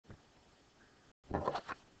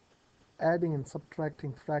adding and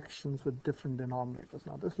subtracting fractions with different denominators.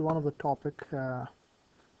 Now this is one of the topic that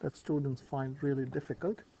students find really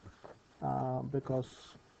difficult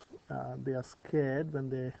because they are scared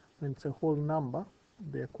when it's a whole number.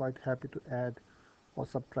 They are quite happy to add or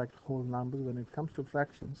subtract whole numbers. When it comes to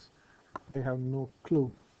fractions, they have no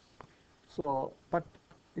clue. So, but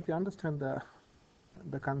if you understand the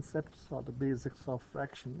concepts or the basics of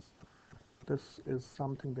fractions, this is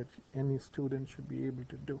something that any student should be able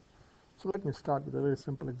to do. So let me start with a very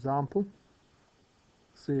simple example.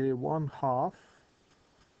 Say 1/2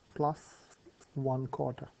 plus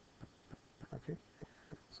 1/4. Okay.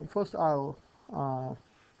 So first I'll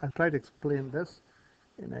try to explain this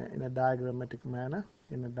in a diagrammatic manner,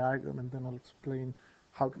 in a diagram, and then I'll explain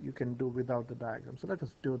how you can do without the diagram. So let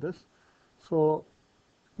us do this. So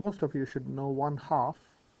most of you should know 1/2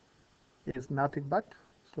 is nothing but,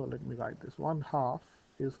 so let me write this, 1/2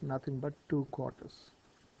 is nothing but 2/4.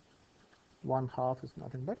 1/2 is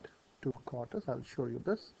nothing but 2/4. I'll show you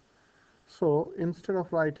this. So instead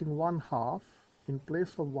of writing 1/2, in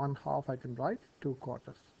place of 1/2 I can write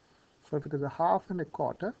 2/4. So if it is a half and a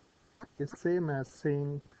quarter, it's same as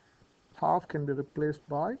saying half can be replaced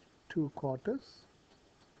by 2/4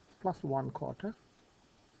 plus 1/4,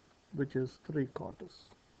 which is 3/4.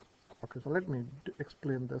 Okay, so let me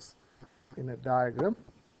explain this in a diagram.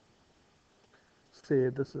 Say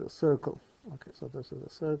this is a circle. Okay, so this is a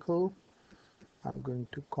circle. I'm going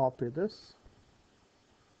to copy this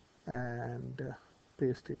and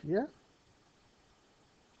paste it here.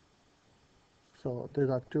 So there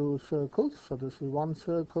are two circles. So this is one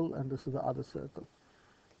circle and this is the other circle.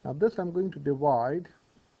 Now this I'm going to divide.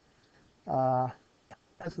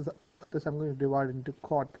 This I'm going to divide into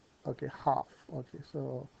quarter. Okay, half. Okay,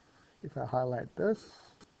 so if I highlight this,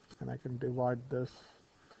 and I can divide this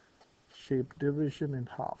shape division in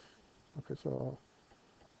half. Okay, so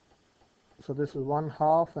this is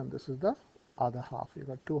 1/2 and this is the other half. You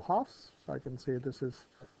got two halves, so I can say this is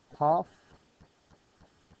half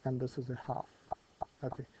and this is a half.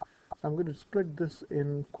 Okay, so I'm going to split this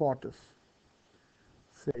in quarters.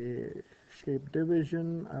 Say shape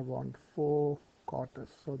division, I want 4/4.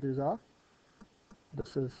 So this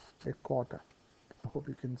is a quarter. I hope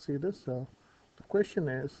you can see this. So the question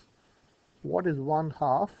is, what is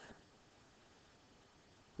 1/2?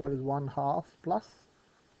 What is 1/2 plus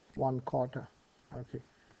 1/4? Okay,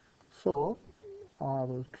 so I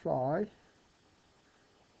will try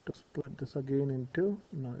to split this again into,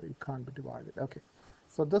 no, it can't be divided. Okay,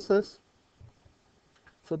 so this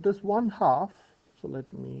 1/2, so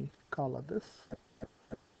let me color this,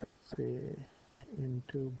 say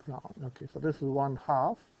into brown. Okay, so this is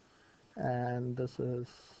 1/2 and this is,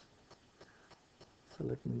 so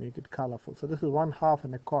let me make it colorful. So this is 1/2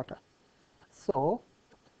 and a quarter. So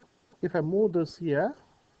if I move this here,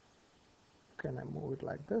 can I move it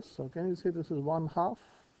like this? So can you see this is 1/2?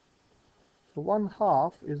 So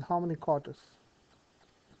 1/2 is how many quarters?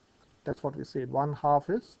 That's what we said. 1/2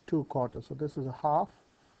 is 2/4. So this is a half.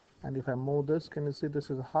 And if I move this, can you see this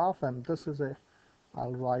is a half? And this is a,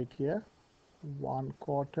 I'll write here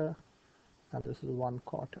 1/4, and this is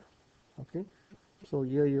 1/4. Okay. So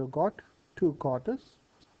here you got 2/4.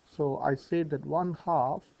 So I say that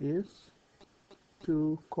 1/2 is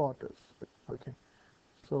 2/4. Okay.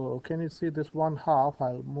 So can you see this 1/2?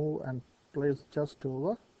 I'll move and place just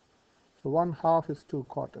over. So 1/2 is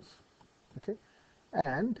 2/4. Okay.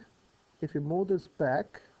 And if you move this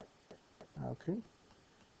back, okay,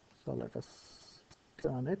 so let us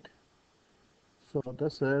turn it. So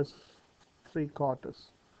this is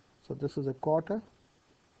 3/4. So this is a quarter.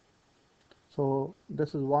 So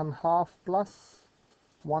this is 1/2 plus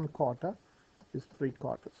 1/4 is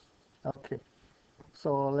 3/4. Okay.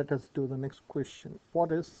 So let us do the next question.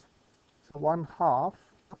 What is 1/2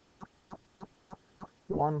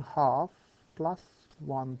 plus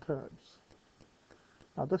 1/3?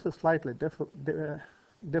 Now this is slightly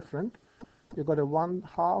different. You got a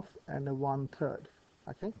 1/2 and a 1/3.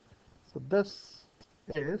 Okay, so this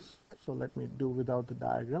is, so let me do without the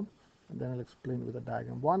diagram and then I'll explain with the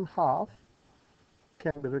diagram. 1/2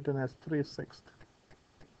 can be written as 3/6.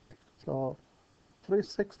 So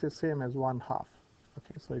 3/6 is same as 1/2.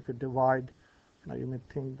 Okay, so if you divide, now you may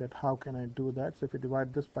think that how can I do that? So if you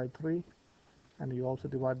divide this by 3 and you also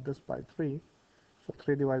divide this by 3, so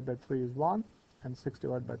 3 divided by 3 is 1 and 6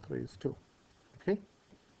 divided by 3 is 2. Okay,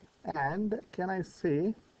 and can I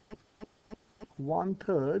say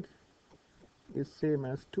 1/3 is same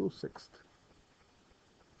as 2/6?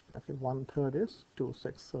 Okay, 1/3 is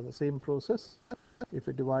 2/6. So the same process. If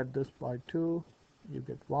you divide this by 2, you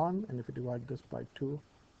get 1, and if you divide this by 2,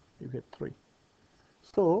 you get 3.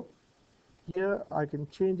 So Here I can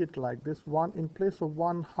change it like this. One in place of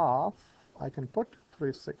 1/2, I can put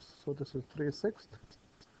 3/6. So this is 3/6.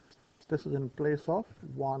 This is in place of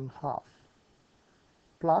 1/2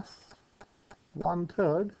 plus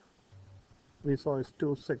 1/3. We saw is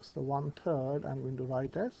 2/6. So 1/3 I'm going to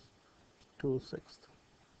write as 2/6.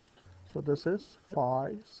 So this is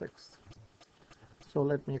 5/6. So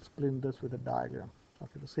let me explain this with a diagram.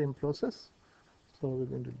 Okay, the same process. So we're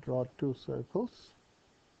going to draw two circles.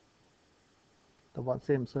 The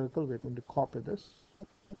same circle, we're going to copy this.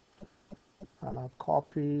 And I'll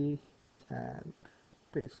copy and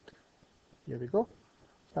paste. Here we go.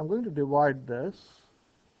 So I'm going to divide this.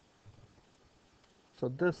 So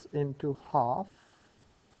this into half.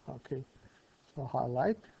 Okay, so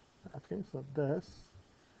highlight. Okay, so this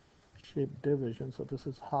shape division. So this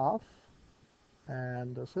is half,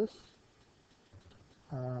 and this is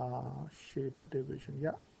shape division.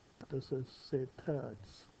 Yeah, this is say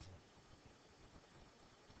thirds.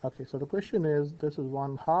 Okay, so the question is, this is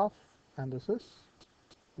 1/2 and this is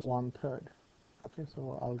 1/3. Okay,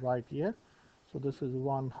 so I'll write here. So this is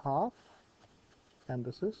 1/2 and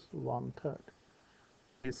this is 1/3.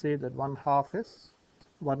 We say that 1/2 is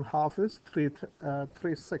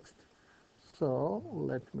 3/6. So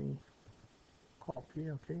let me copy.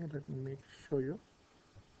 Okay, let me show you.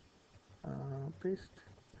 Paste.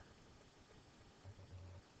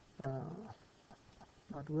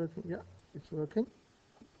 Not working. Yeah, it's working.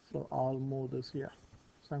 So I'll move this here.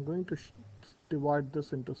 So I'm going to divide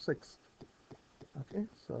this into 6. Okay,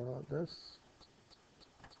 so this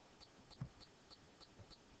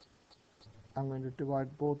I'm going to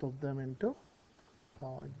divide both of them into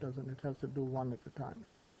it doesn't, it has to do one at a time.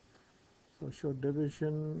 So show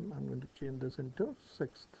division, I'm going to change this into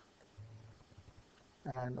 6th,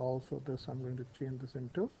 and also this I'm going to change this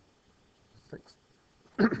into 6th.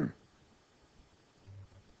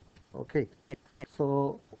 Okay,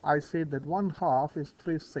 so I say that 1/2 is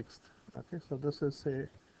 3/6. Okay, so this is say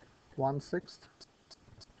 1/6,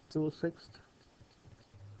 2/6,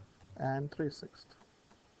 and 3/6.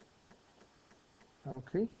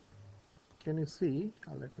 Okay, can you see?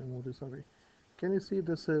 Let me move this away. Can you see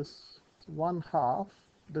this is 1/2?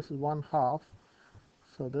 This is 1/2.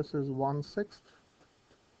 So this is 1/6.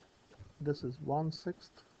 This is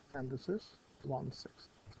 1/6, and this is 1/6.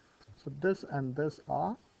 So this and this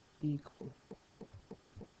are equal.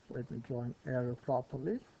 Let me draw an arrow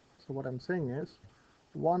properly. So what I'm saying is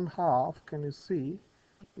 1/2, can you see,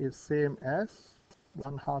 is same as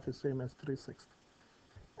 1/2 is same as 3/6,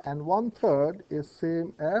 and 1/3 is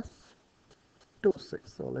same as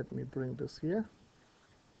 2/6. So let me bring this here.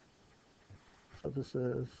 So this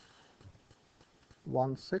is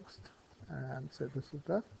 1/6, and say this is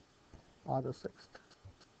the other 6th.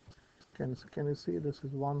 Can you see this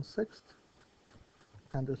is 1/6,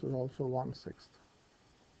 and this is also 1/6.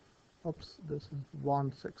 Oops, this is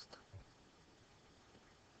 1/6.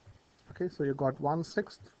 Okay, so you got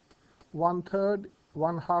 1/6, 1/3,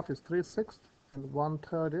 1/2 is 3/6, and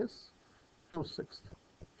 1/3 is 2/6.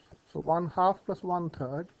 So 1/2 plus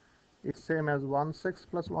 1/3 is same as 1/6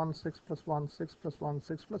 plus 1/6 plus 1/6 plus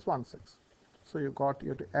 1/6 plus 1/6. So you have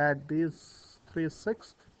to add these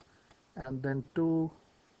 3/6 and then 2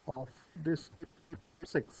 of this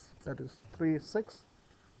 6, that is 3/6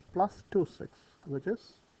 plus 2/6, which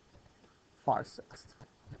is 5/6.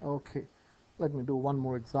 Okay, let me do one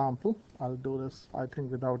more example. I'll do this, I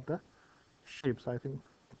think, without the shapes. I think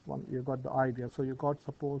you got the idea. So you got,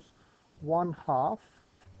 suppose, 1/2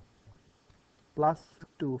 plus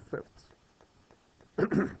 2/5.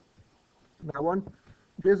 Now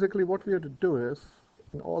basically what we have to do is,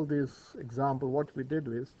 in all these examples, what we did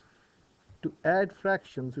is, to add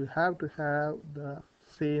fractions you have to have the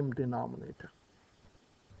same denominator,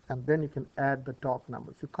 and then you can add the top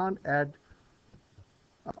numbers. You can't add,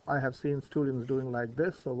 I have seen students doing like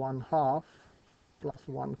this. So 1/2 plus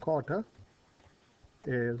 1/4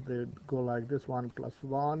 is, they go like this, 1 plus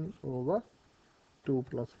 1 over 2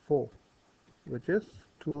 plus 4, which is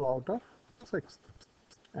 2 out of 6,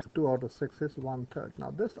 and 2 out of 6 is 1/3. Now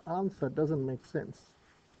this answer doesn't make sense.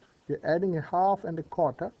 You're adding a half and a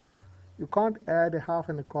quarter. You can't add a half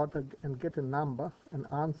and a quarter and get a number, an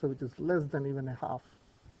answer which is less than even a half.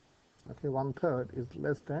 Okay, 1/3 is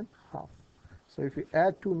less than half. So if you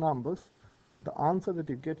add two numbers, the answer that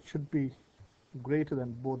you get should be greater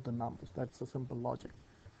than both the numbers. That's a simple logic.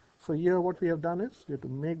 So here what we have done is, you have to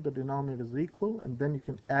make the denominators equal, and then you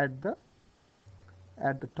can add the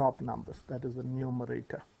top numbers, that is the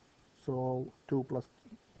numerator. So 2 plus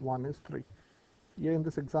 1 is 3. Here in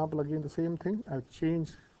this example, again the same thing. I've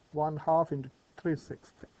changed 1/2 into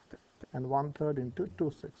 3/6 and 1/3 into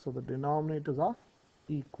 2/6. So the denominators are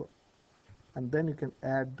equal. and then you can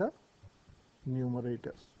add the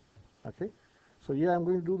numerators. Okay, so here I'm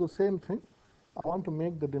going to do the same thing. I want to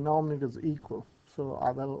make the denominators equal, so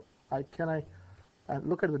I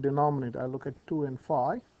look at the denominator. I look at 2 and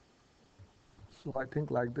 5, so I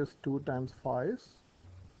think like this: 2 times 5 is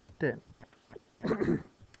 10.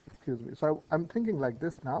 Excuse me. So I'm thinking like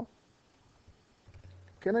this now: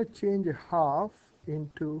 can I change a half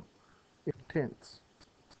into a tenths?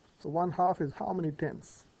 So 1/2 is how many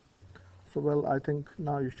tenths? So well, I think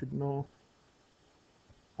now you should know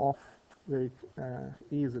off very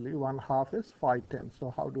easily. 1/2 is 5/10.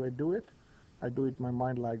 So how do I do it? I do it in my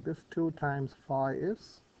mind like this: 2 times 5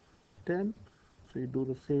 is 10. So you do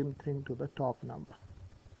the same thing to the top number.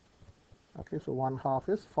 Okay, so 1/2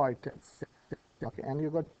 is 5/10. Okay, and you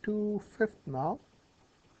got 2/5 now,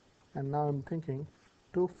 and now I'm thinking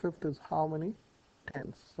 2/5 is how many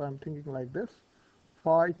tenths? So I'm thinking like this: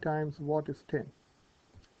 5 times what is 10?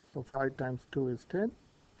 So 5 times 2 is 10.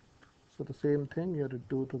 So the same thing you have to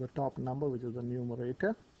do to the top number, which is the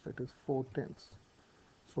numerator. So it is 4/10.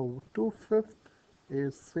 So 2/5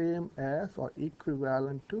 is same as or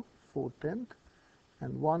equivalent to 4/10,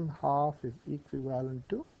 and 1/2 is equivalent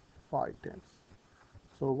to 5/10.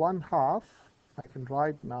 So 1/2 I can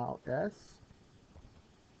write now as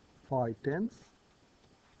 5/10,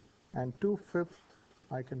 and 2/5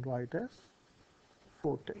 I can write as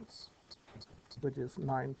 4/10, which is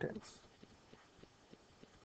 9/10.